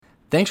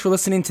Thanks for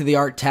listening to the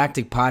Art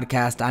Tactic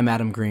Podcast. I'm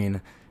Adam Green.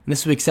 In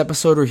this week's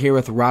episode, we're here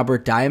with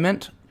Robert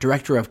Diamant,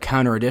 Director of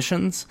Counter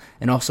Editions,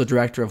 and also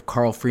Director of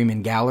Carl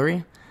Freeman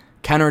Gallery.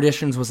 Counter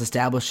Editions was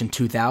established in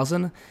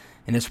 2000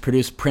 and has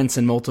produced prints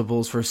and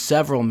multiples for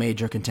several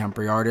major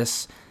contemporary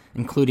artists,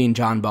 including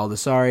John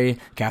Baldessari,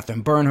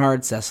 Catherine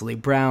Bernhardt, Cecily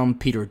Brown,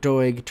 Peter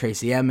Doig,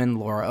 Tracy Emin,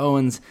 Laura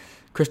Owens,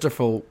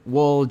 Christopher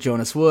Wool,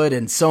 Jonas Wood,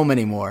 and so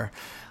many more.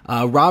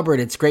 Robert,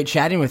 it's great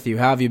chatting with you.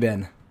 How have you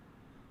been?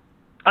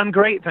 I'm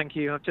great, thank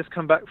you. I've just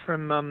come back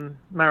from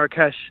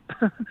Marrakesh,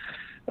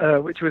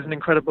 which was an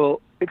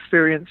incredible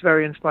experience,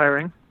 very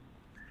inspiring.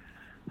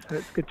 So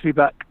it's good to be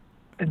back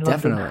in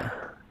London. Definitely.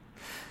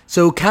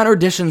 So Counter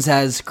Editions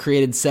has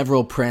created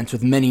several prints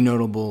with many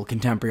notable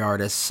contemporary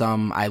artists,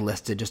 some I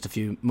listed just a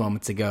few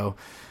moments ago.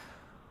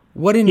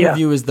 What, in your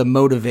view, is the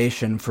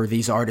motivation for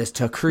these artists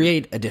to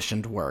create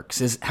editioned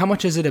works? How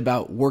much is it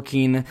about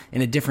working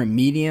in a different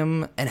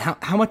medium, and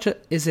how much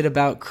is it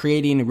about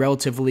creating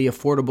relatively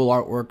affordable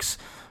artworks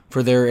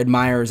for their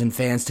admirers and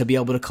fans to be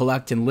able to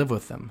collect and live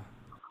with them?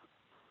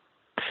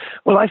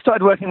 Well, I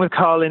started working with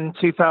Carl in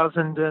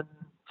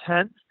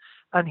 2010,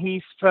 and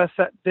he first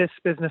set this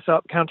business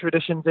up, Counter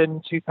Editions,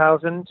 in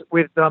 2000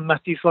 with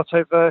Matthew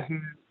Slotover,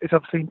 who is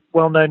obviously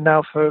well known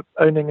now for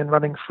owning and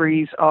running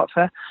Frieze Art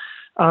Fair.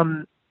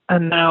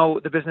 And now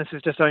the business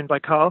is just owned by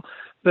Carl.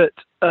 But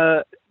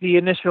the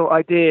initial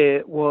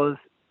idea was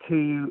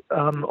to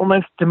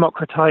almost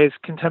democratize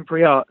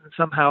contemporary art and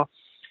somehow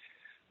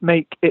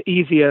make it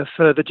easier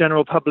for the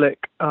general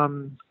public,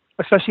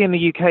 especially in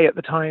the UK at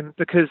the time,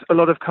 because a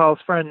lot of Carl's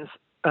friends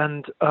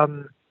and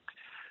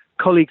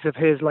colleagues of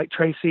his, like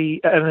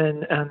Tracy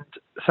Emin and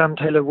Sam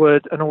Taylor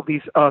Wood and all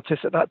these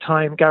artists at that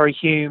time, Gary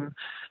Hume,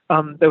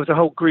 there was a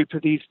whole group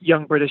of these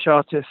young British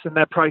artists, and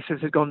their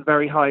prices had gone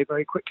very high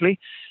very quickly.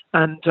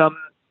 And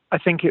I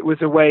think it was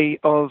a way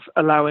of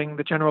allowing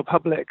the general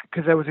public,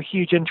 because there was a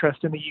huge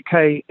interest in the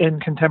UK in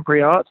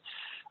contemporary art,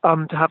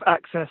 to have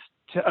access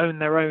to own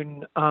their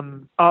own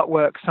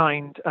artwork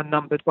signed and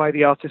numbered by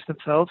the artists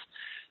themselves.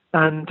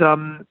 And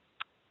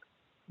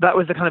that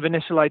was the kind of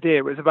initial idea.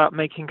 It was about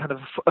making kind of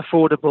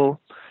affordable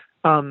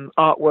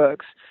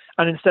artworks.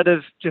 And instead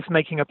of just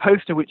making a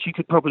poster, which you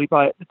could probably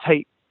buy at the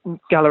Tate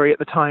Gallery at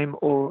the time,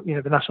 or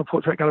the National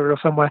Portrait Gallery or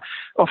somewhere,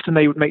 often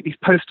they would make these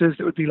posters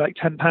that would be like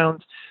 £10.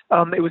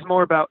 It was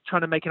more about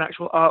trying to make an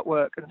actual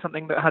artwork and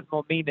something that had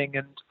more meaning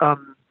and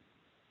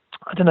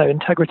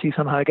integrity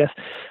somehow, I guess.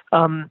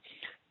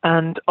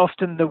 And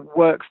often the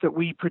works that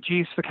we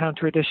produce for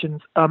Counter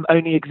Editions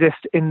only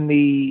exist in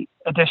the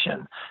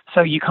edition,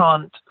 so you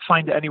can't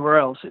find it anywhere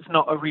else. It's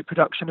not a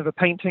reproduction of a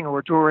painting or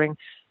a drawing.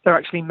 They're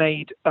actually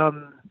made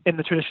in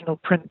the traditional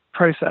print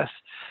process,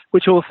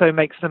 which also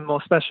makes them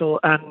more special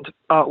and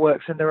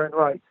artworks in their own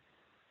right.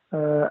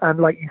 And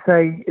like you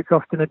say, it's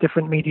often a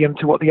different medium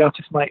to what the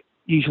artist might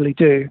usually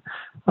do.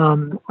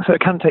 So it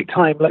can take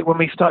time. Like when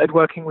we started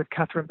working with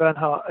Catherine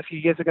Bernhardt a few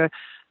years ago,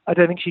 I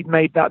don't think she'd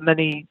made that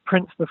many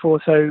prints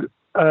before. So,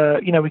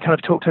 we kind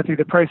of talked her through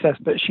the process,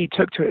 but she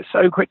took to it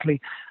so quickly.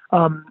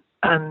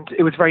 And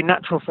it was very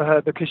natural for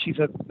her because she's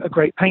a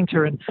great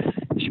painter, and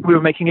we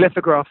were making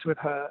lithographs with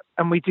her.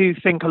 And we do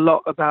think a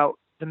lot about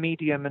the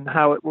medium and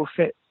how it will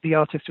fit the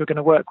artists we're going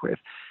to work with.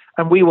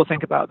 And we will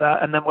think about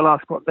that, and then we'll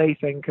ask what they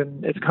think.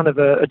 And it's kind of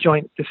a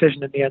joint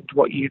decision in the end,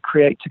 what you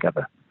create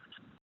together.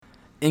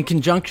 In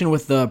conjunction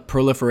with the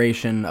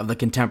proliferation of the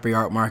contemporary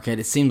art market,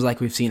 it seems like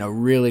we've seen a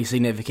really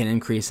significant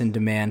increase in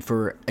demand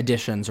for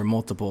editions or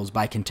multiples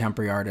by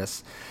contemporary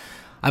artists.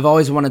 I've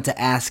always wanted to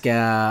ask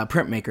a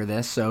printmaker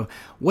this, so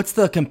what's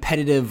the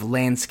competitive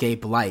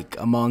landscape like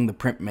among the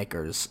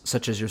printmakers,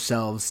 such as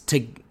yourselves, to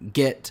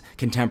get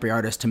contemporary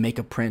artists to make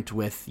a print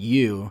with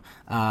you,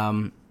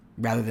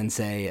 rather than,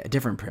 say, a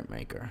different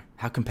printmaker?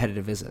 How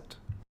competitive is it?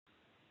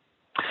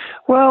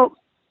 Well,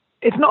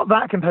 it's not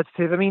that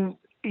competitive. I mean,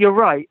 you're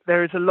right.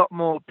 There is a lot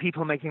more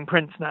people making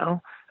prints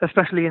now,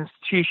 especially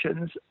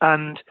institutions,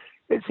 and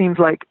it seems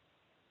like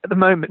at the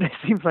moment, it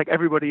seems like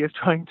everybody is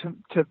trying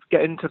to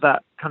get into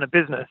that kind of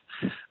business.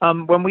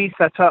 When we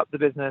set up the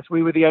business,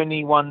 we were the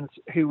only ones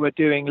who were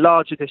doing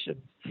large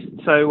editions.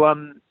 So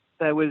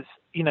there was,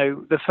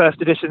 the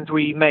first editions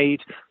we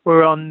made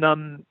were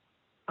on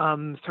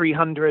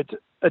 300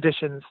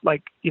 editions,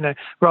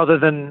 rather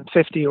than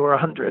 50 or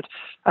 100.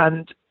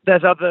 And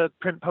there's other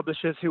print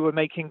publishers who were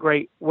making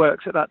great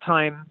works at that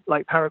time,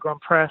 like Paragon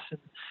Press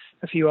and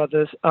a few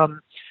others,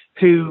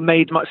 who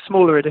made much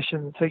smaller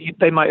editions. So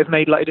they might have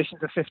made like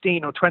editions of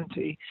 15 or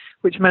 20,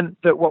 which meant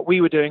that what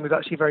we were doing was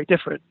actually very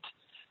different.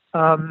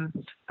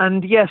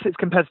 And yes, it's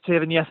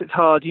competitive, and yes, it's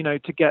hard,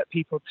 to get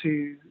people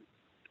to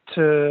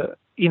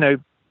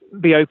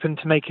be open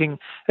to making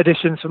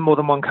editions for more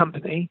than one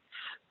company.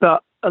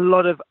 But a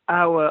lot of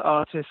our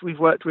artists we've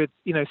worked with,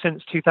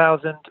 since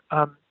 2000,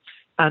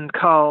 and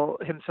Carl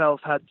himself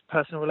had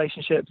personal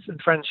relationships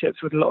and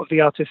friendships with a lot of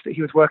the artists that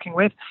he was working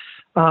with.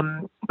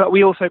 But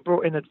we also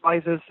brought in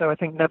advisors. So I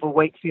think Neville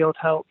Wakefield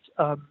helped.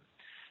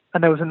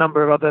 And there was a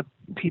number of other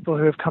people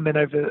who have come in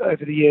over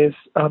the years.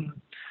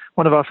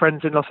 One of our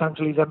friends in Los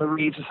Angeles, Emma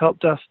Reeves, has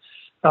helped us.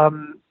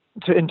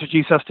 to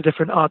introduce us to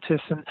different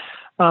artists.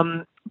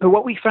 And but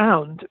what we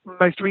found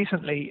most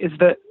recently is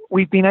that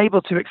we've been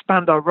able to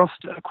expand our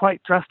roster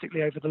quite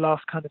drastically over the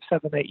last kind of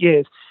 7-8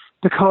 years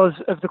because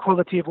of the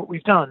quality of what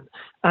we've done.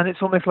 And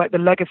it's almost like the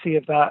legacy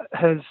of that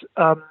has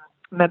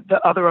meant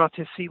that other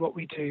artists see what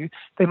we do.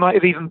 They might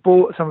have even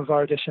bought some of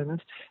our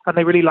editions, and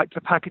they really liked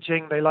the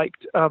packaging. They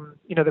liked,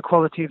 the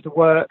quality of the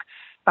work.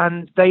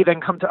 And they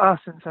then come to us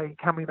and say,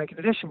 can we make an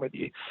edition with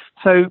you?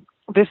 So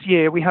this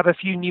year we have a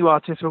few new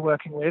artists we're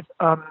working with.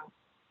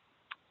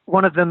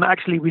 One of them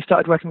actually we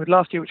started working with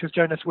last year, which was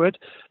Jonas Wood.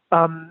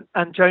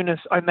 And Jonas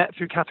I met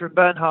through Catherine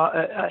Bernhardt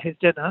at his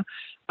dinner,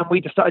 and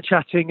we just started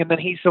chatting, and then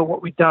he saw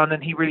what we'd done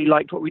and he really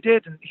liked what we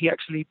did, and he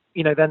actually,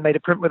 then made a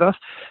print with us.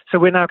 So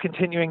we're now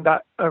continuing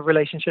that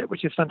relationship,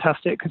 which is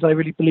fantastic because I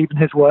really believe in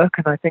his work,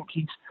 and I think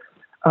he's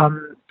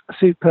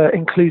super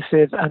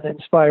inclusive and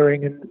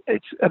inspiring, and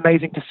it's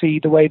amazing to see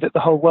the way that the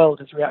whole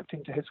world is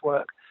reacting to his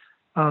work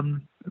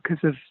because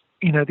of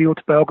the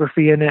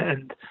autobiography in it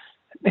and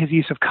his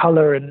use of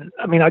color. And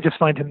I mean, I just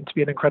find him to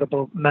be an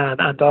incredible man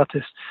and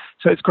artist,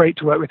 so it's great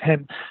to work with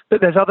him.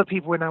 But there's other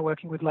people we're now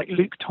working with, like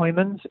Luc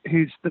Tuymans,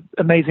 who's the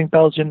amazing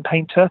Belgian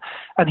painter,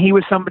 and he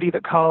was somebody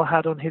that Carl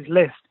had on his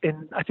list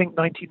in I think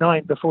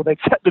 '99 before they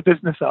set the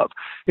business up.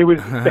 It was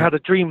they had a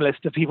dream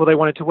list of people they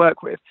wanted to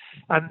work with,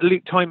 and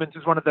Luc Tuymans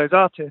was one of those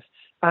artists.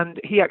 And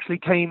he actually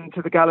came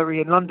to the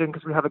gallery in London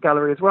because we have a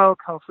gallery as well,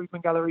 Carl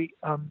Friedman Gallery,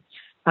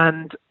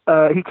 and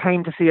he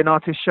came to see an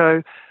artist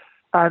show.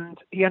 And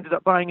he ended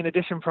up buying an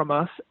edition from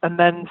us and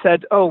then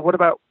said, oh, what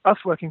about us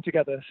working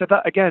together? So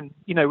that, again,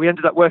 we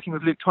ended up working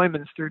with Luc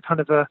Tuymans through kind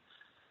of a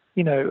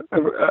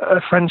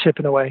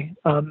friendship in a way.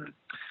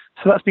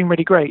 So that's been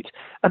really great.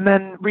 And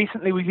then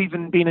recently we've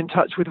even been in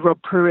touch with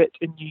Rob Pruitt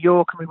in New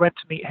York, and we went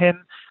to meet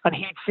him, and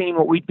he'd seen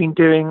what we'd been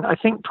doing, I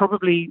think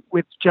probably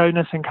with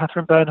Jonas and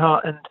Catherine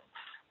Bernhardt,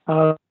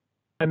 and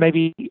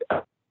maybe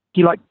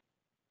he liked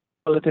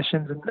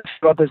editions and a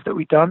few others that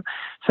we've done.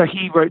 So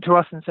he wrote to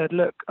us and said,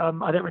 look,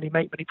 I don't really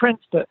make many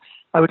prints, but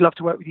I would love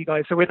to work with you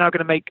guys. So we're now going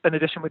to make an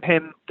edition with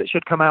him that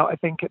should come out, I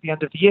think, at the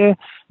end of the year.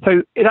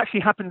 So it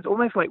actually happens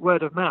almost like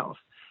word of mouth.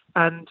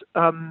 And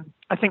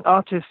I think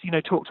artists,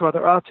 talk to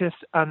other artists,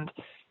 and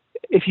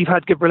if you've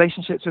had good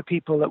relationships with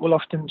people, that will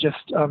often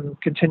just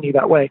continue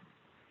that way.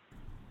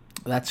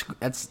 That's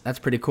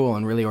pretty cool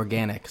and really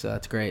organic, so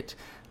that's great.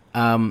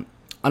 On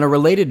a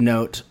related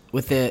note,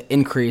 with the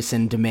increase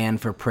in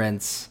demand for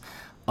prints,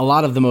 a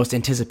lot of the most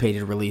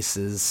anticipated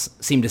releases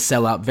seem to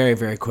sell out very,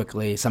 very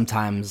quickly,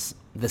 sometimes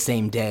the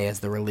same day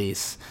as the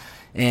release.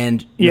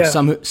 And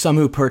some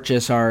who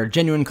purchase are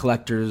genuine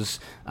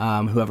collectors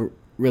who have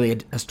really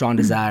a strong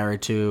desire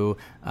to,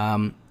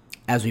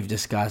 as we've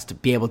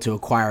discussed, be able to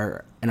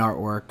acquire an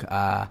artwork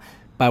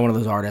by one of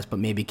those artists, but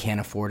maybe can't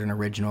afford an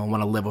original and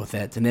want to live with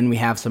it. And then we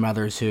have some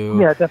others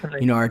who,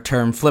 are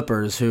termed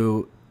flippers,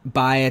 who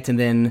buy it and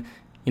then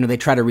they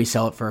try to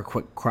resell it for a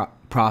quick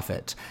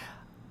profit.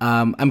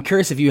 I'm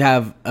curious if you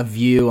have a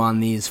view on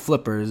these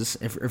flippers,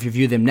 if you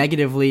view them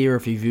negatively, or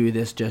if you view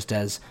this just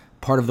as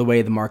part of the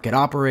way the market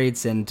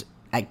operates. And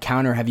at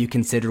Counter, have you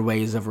considered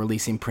ways of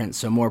releasing prints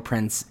so more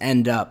prints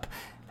end up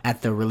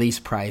at the release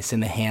price in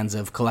the hands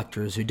of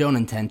collectors who don't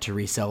intend to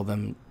resell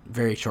them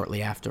very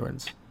shortly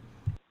afterwards?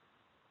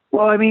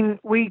 Well, I mean,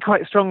 we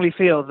quite strongly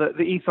feel that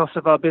the ethos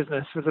of our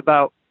business was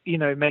about,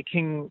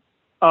 making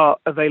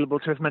art available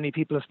to as many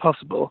people as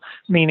possible,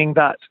 meaning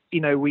that,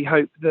 we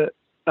hope that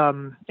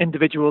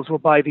individuals will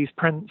buy these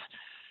prints,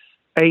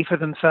 for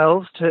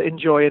themselves to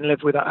enjoy and live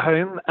with at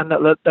home, and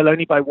that they'll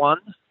only buy one,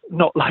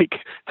 not like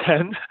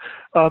 10,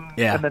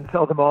 and then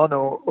sell them on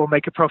or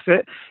make a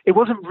profit. It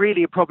wasn't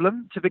really a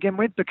problem to begin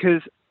with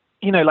because,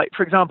 like,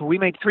 for example, we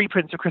made 3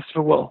 prints of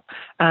Christopher Wool,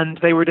 and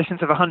they were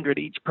editions of 100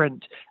 each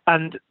print,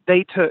 and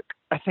they took,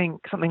 I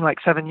think, something like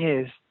 7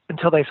 years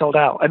until they sold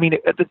out. I mean,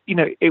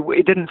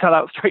 it didn't sell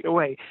out straight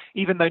away,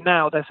 even though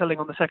now they're selling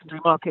on the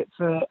secondary market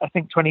for, I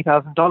think,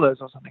 $20,000 or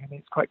something. I mean,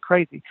 it's quite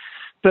crazy.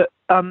 But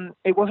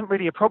it wasn't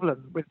really a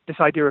problem with this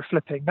idea of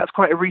flipping. That's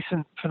quite a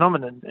recent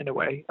phenomenon in a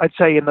way. I'd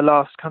say in the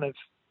last kind of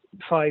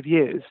 5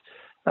 years,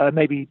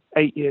 maybe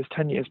 8 years,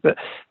 10 years. But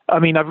I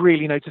mean, I've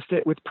really noticed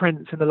it with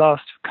prints in the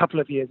last couple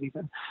of years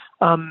even.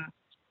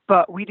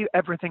 But we do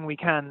everything we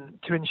can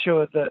to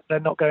ensure that they're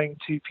not going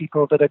to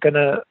people that are going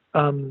to,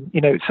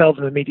 sell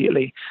them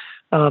immediately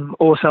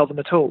or sell them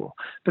at all.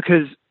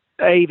 Because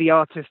A, the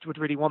artist would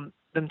really want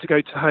them to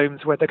go to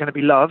homes where they're going to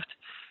be loved.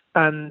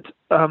 And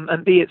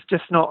B, it's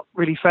just not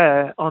really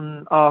fair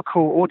on our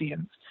core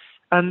audience.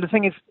 And the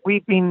thing is, as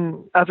we've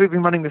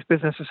been running this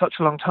business for such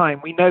a long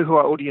time, we know who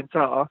our audience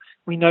are,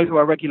 we know who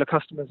our regular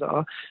customers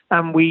are,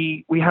 and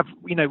we have,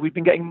 we've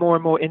been getting more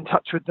and more in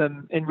touch with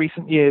them in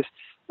recent years,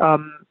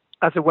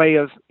 as a way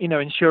of,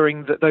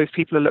 ensuring that those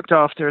people are looked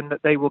after and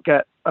that they will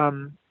get,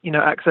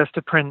 access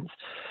to prints.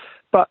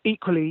 But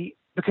equally,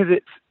 because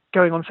it's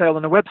going on sale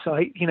on a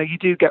website, you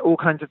do get all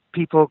kinds of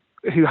people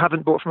who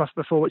haven't bought from us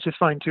before, which is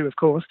fine too, of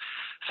course.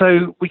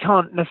 So we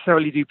can't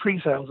necessarily do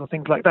pre-sales or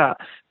things like that,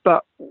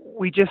 but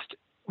we just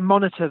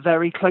monitor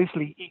very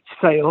closely each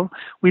sale.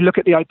 We look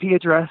at the IP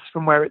address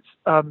from where it's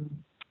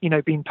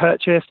been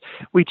purchased.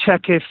 We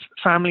check if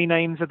family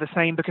names are the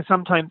same, because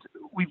sometimes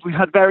we've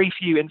had very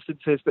few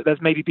instances, but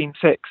there's maybe been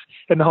 6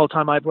 in the whole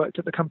time I've worked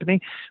at the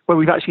company, where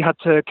we've actually had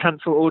to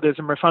cancel orders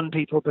and refund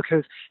people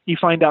because you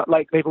find out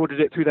like they've ordered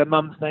it through their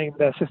mum's name,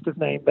 their sister's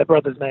name, their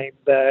brother's name,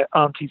 their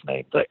auntie's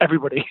name, like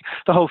everybody,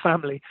 the whole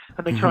family,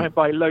 and they try and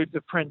buy loads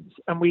of prints.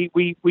 And we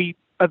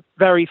are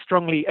very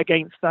strongly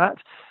against that.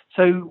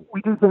 So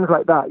we do things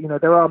like that.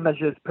 There are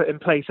measures put in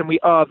place, and we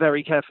are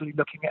very carefully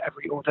looking at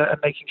every order and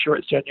making sure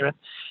it's genuine.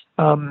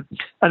 And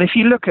if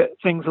you look at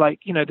things like,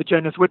 the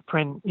Jonas Wood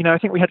print, I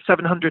think we had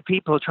 700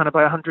 people trying to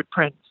buy 100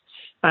 prints.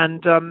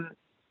 And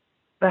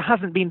there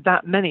hasn't been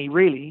that many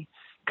really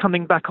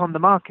coming back on the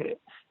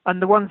market.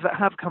 And the ones that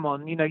have come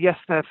on, yes,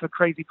 they're for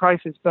crazy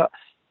prices, but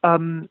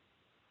there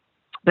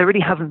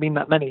really hasn't been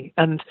that many.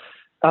 And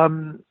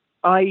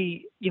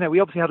we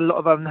obviously had a lot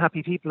of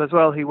unhappy people as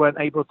well who weren't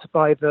able to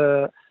buy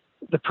the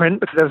print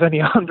because there was only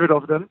 100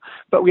 of them,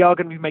 but we are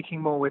going to be making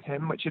more with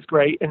him, which is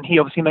great. And he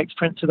obviously makes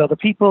prints with other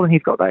people, and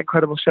he's got that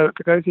incredible show at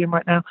Gagosian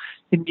right now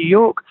in New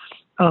York,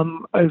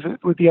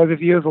 with the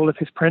overview of all of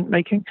his print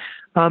making.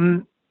 I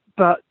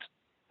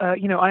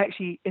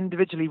actually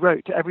individually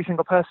wrote to every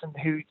single person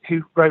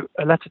who wrote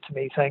a letter to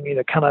me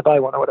saying, can I buy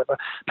one or whatever,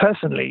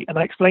 personally. And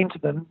I explained to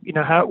them,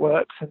 how it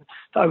works, and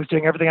that I was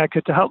doing everything I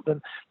could to help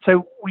them.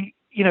 So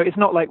it's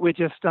not like we're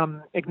just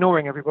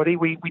ignoring everybody.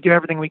 We do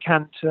everything we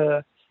can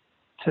to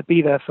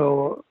be there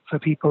for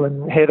people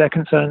and hear their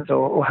concerns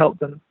or help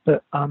them.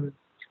 But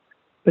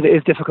it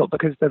is difficult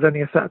because there's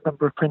only a certain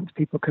number of prints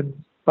people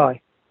can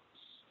buy.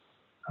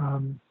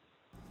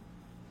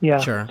 Yeah.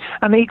 Sure.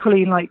 And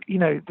equally,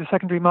 the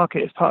secondary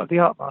market is part of the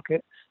art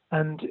market,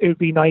 and it would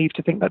be naive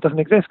to think that doesn't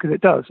exist, because it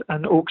does.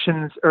 And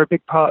auctions are a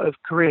big part of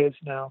careers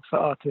now for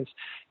artists.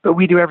 But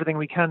we do everything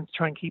we can to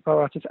try and keep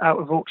our artists out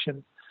of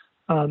auctions.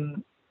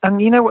 And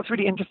what's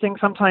really interesting?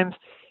 Sometimes,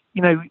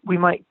 we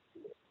might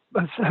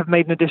have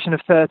made an edition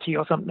of 30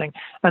 or something.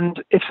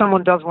 And if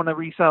someone does want to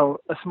resell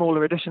a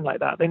smaller edition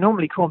like that, they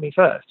normally call me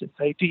first and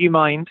say, do you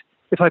mind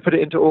if I put it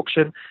into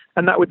auction?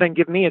 And that would then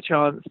give me a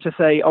chance to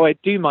say, oh, I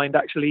do mind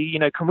actually,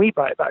 can we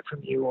buy it back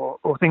from you,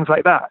 or things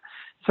like that.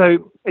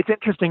 So it's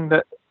interesting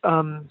that,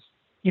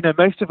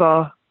 most of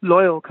our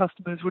loyal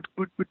customers would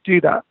do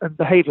that and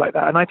behave like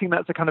that. And I think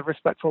that's a kind of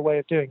respectful way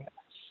of doing it.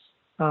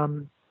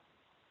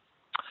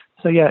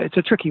 So yeah, it's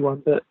a tricky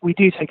one, but we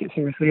do take it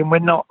seriously, and we're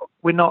not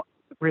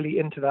really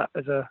into that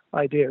as a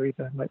idea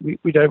either. Like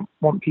we don't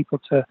want people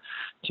to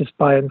just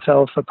buy and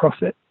sell for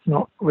profit. It's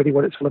not really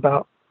what it's all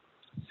about.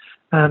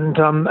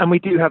 And we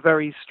do have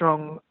very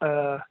strong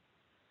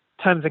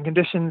terms and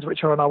conditions,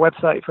 which are on our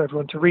website for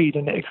everyone to read,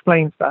 and it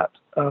explains that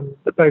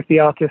both the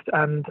artist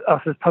and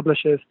us as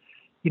publishers,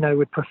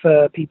 would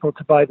prefer people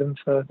to buy them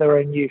for their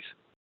own use.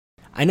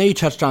 I know you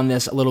touched on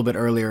this a little bit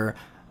earlier,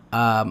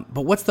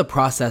 but what's the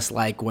process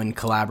like when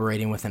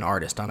collaborating with an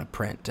artist on a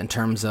print, in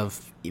terms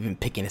of even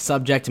picking a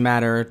subject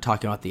matter,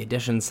 talking about the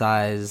edition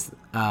size,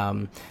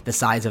 the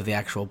size of the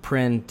actual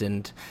print,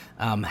 and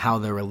how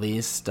they're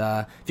released?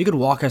 If you could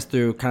walk us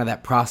through kind of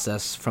that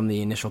process from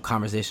the initial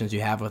conversations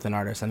you have with an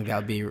artist, I think that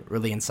would be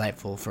really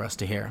insightful for us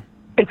to hear.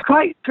 It's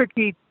quite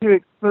tricky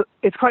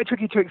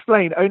to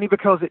explain, only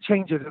because it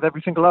changes with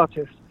every single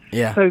artist.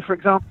 Yeah. So, for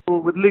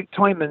example, with Luke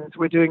Toymans,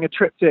 we're doing a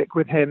triptych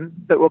with him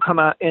that will come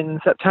out in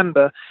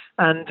September,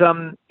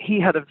 and he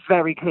had a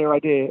very clear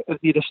idea of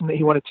the edition that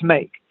he wanted to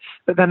make.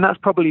 But then that's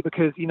probably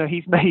because,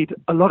 he's made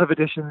a lot of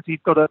editions.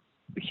 He's got a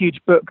huge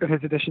book of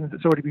his editions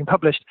that's already been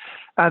published,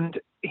 and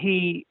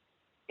he's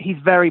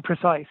very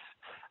precise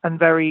and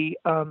very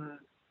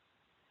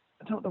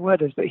I don't know what the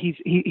word is, but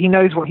he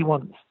knows what he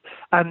wants.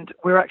 And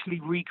we're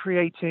actually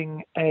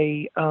recreating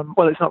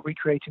it's not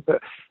recreating,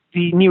 but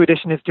the new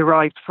edition is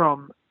derived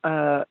from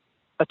a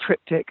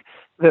triptych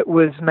that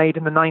was made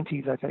in the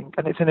 90s, I think,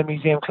 and it's in a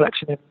museum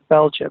collection in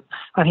Belgium.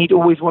 And he'd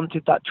always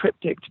wanted that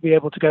triptych to be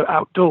able to go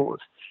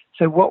outdoors.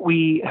 So what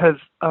we have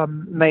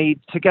made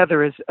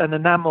together is an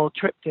enamel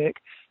triptych.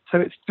 So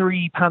it's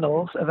 3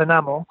 panels of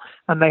enamel,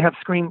 and they have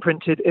screen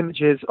printed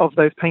images of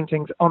those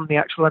paintings on the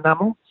actual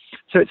enamel.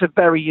 So it's a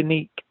very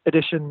unique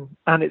edition,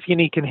 and it's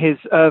unique in his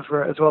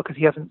oeuvre as well, because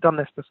he hasn't done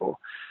this before.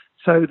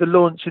 So the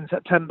launch in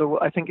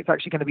September, I think it's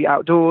actually going to be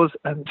outdoors,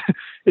 and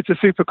it's a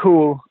super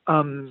cool,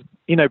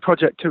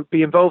 project to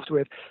be involved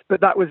with.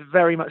 But that was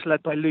very much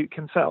led by Luke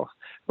himself.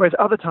 Whereas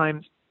other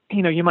times,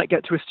 you might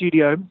get to a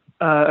studio,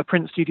 a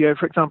print studio,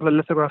 for example, a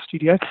lithograph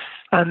studio,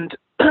 and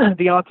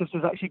the artist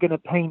is actually going to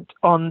paint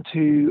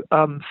onto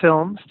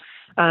films,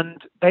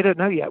 and they don't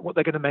know yet what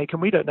they're going to make,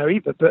 and we don't know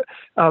either, but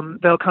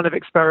they'll kind of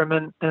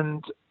experiment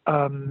and,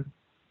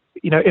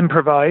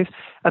 improvise.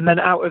 And then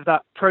out of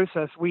that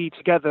process, we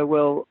together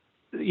will,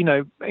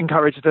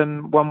 encourage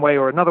them one way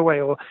or another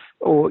way, or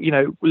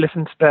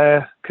listen to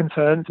their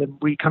concerns, and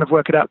we kind of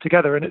work it out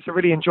together. And it's a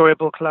really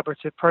enjoyable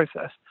collaborative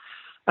process.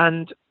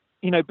 And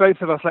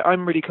both of us,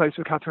 I'm really close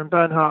with Catherine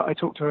Bernhardt. I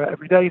talk to her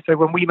every day. So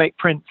when we make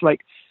prints, I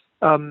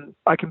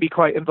can be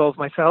quite involved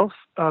myself.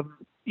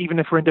 even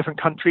if we're in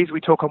different countries, we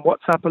talk on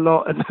WhatsApp a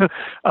lot and,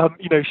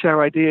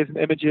 share ideas and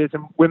images.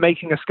 And we're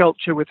making a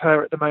sculpture with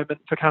her at the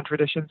moment for Counter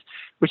Editions,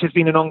 which has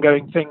been an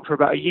ongoing thing for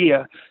about a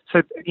year.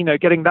 So,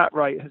 getting that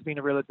right has been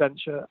a real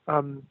adventure.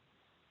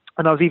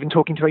 And I was even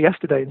talking to her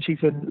yesterday, and she's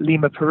in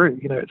Lima, Peru.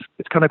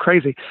 It's kind of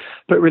crazy,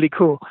 but really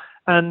cool.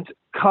 And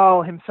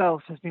Carl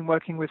himself has been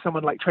working with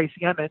someone like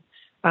Tracy Emin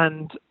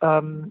and,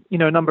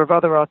 a number of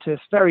other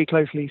artists very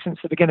closely since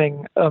the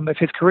beginning of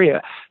his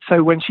career.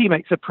 So when she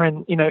makes a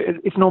print,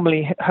 it's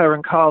normally her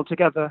and Carl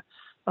together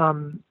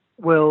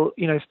will,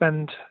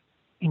 spend,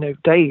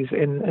 days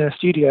in a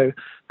studio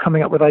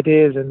coming up with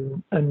ideas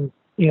and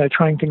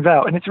trying things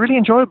out. And it's really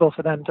enjoyable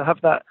for them to have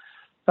that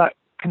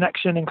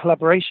connection and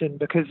collaboration,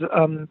 because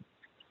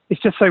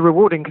it's just so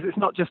rewarding, because it's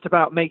not just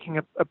about making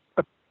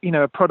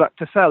a product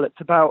to sell.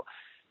 It's about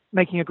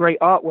making a great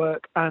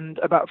artwork and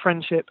about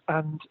friendship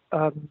and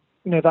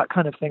that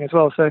kind of thing as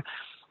well. So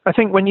I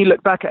think when you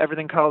look back at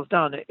everything Carl's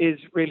done, it is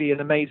really an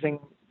amazing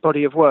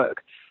body of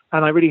work.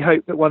 And I really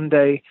hope that one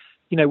day,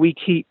 we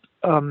keep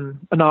an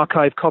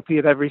archive copy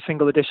of every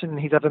single edition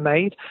he's ever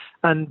made.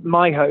 And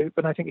my hope,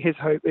 and I think his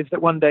hope, is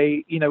that one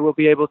day, we'll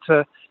be able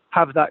to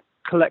have that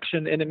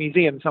collection in a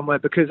museum somewhere,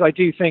 because I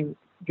do think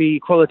the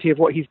quality of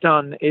what he's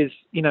done is,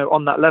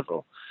 on that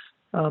level,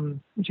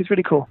 which is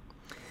really cool.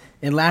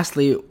 And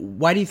lastly,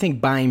 why do you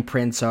think buying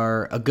prints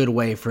are a good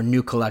way for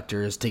new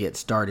collectors to get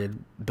started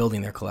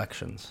building their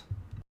collections?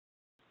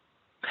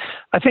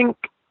 I think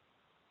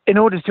in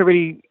order to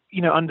really,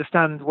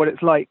 understand what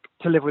it's like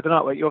to live with an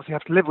artwork, you obviously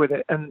have to live with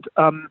it. And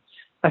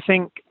I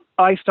think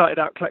I started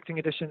out collecting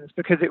editions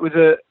because it was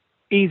a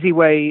easy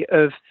way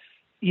of,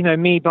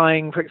 me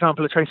buying, for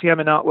example, a Tracy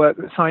Emin artwork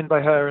that's signed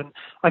by her, and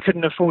I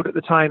couldn't afford at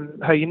the time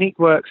her unique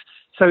works.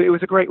 So it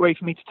was a great way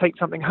for me to take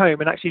something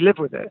home and actually live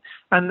with it.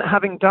 And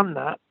having done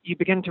that, you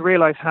begin to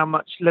realize how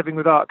much living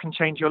with art can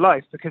change your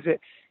life, because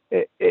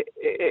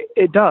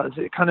it does.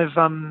 It kind of,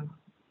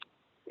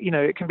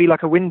 it can be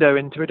like a window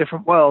into a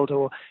different world,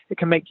 or it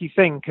can make you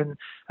think. And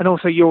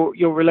also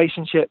your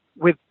relationship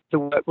with the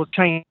work will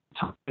change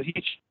as you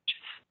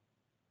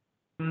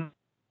change.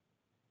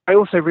 I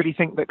also really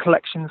think that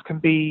collections can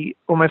be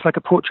almost like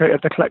a portrait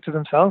of the collector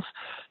themselves.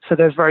 So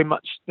there's very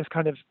much this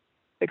kind of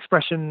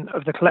expression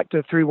of the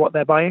collector through what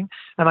they're buying.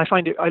 And I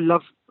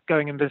love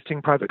going and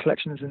visiting private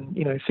collections and,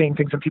 seeing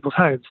things in people's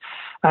homes.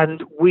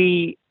 And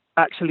we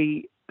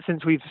actually,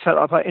 since we've set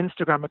up our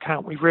Instagram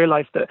account, we've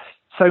realized that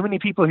so many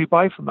people who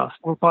buy from us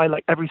will buy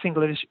like every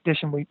single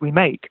edition we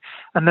make.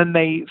 And then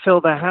they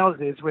fill their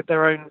houses with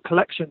their own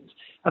collections.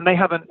 And they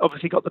haven't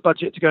obviously got the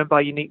budget to go and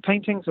buy unique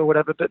paintings or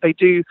whatever, but they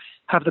do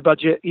have the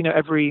budget,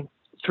 every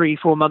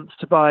 3-4 months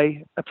to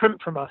buy a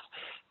print from us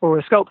or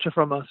a sculpture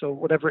from us or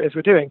whatever it is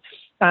we're doing.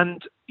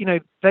 And,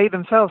 they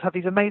themselves have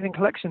these amazing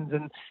collections,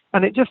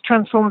 and it just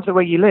transforms the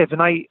way you live.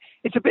 And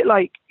it's a bit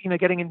like,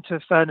 getting into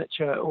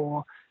furniture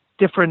or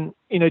different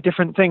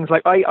things.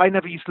 Like I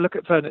never used to look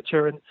at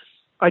furniture, and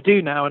I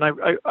do now. And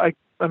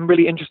I'm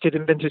really interested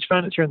in vintage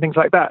furniture and things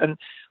like that. And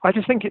I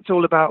just think it's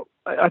all about,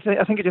 I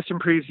think it just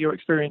improves your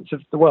experience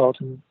of the world.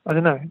 And I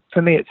don't know,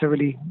 for me, it's a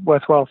really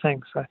worthwhile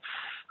thing. So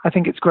I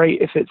think it's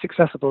great if it's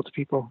accessible to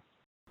people.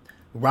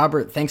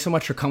 Robert, thanks so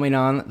much for coming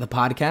on the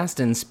podcast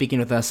and speaking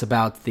with us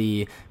about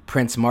the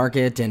prints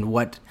market and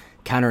what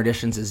Counter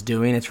Editions is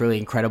doing. It's really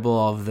incredible,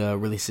 all of the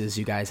releases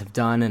you guys have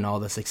done and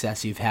all the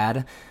success you've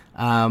had.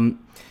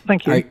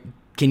 Thank you.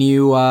 Can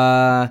you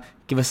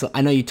give us,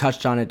 I know you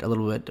touched on it a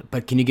little bit,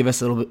 but can you give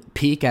us a little bit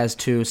peek as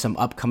to some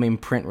upcoming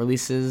print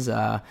releases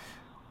our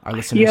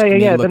listeners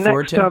can look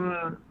forward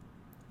to?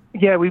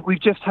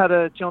 We've just had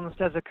a John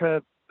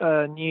Steziker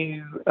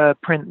new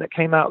print that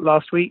came out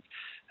last week.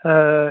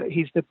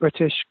 He's the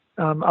British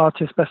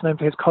artist best known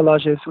for his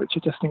collages, which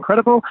are just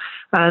incredible.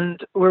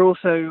 And we're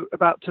also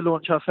about to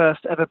launch our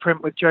first ever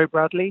print with Joe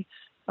Bradley,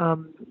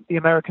 the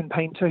American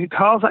painter, who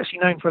Carl's actually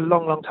known for a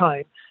long, long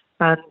time.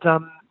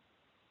 And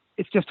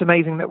it's just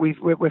amazing that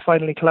we're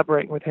finally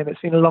collaborating with him.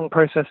 It's been a long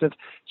process of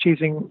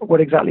choosing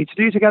what exactly to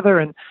do together.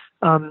 And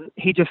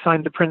he just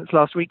signed the prints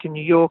last week in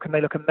New York, and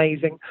they look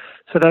amazing.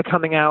 So they're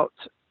coming out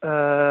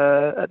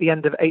at the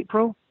end of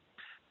April.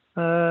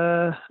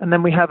 And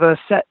then we have a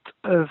set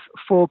of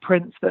 4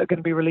 prints that are going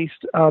to be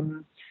released, I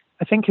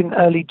think in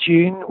early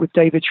June with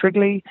David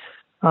Shrigley.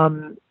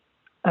 And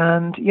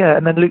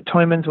then Luke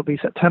Toymans will be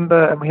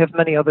September, and we have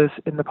many others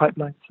in the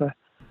pipeline. So,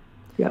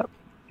 yeah.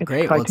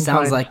 Great. Well, it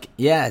sounds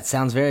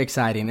very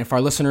exciting. If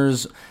our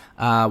listeners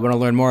want to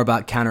learn more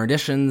about Counter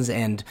Editions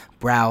and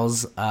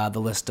browse the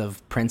list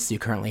of prints you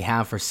currently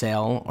have for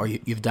sale or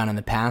you've done in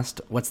the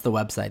past, what's the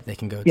website they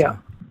can go to?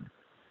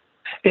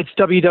 It's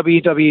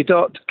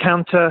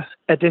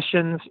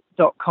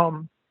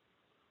www.countereditions.com.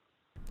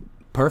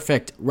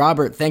 Perfect.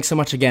 Robert, thanks so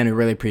much again. We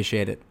really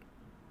appreciate it.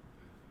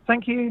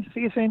 Thank you. See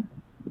you soon.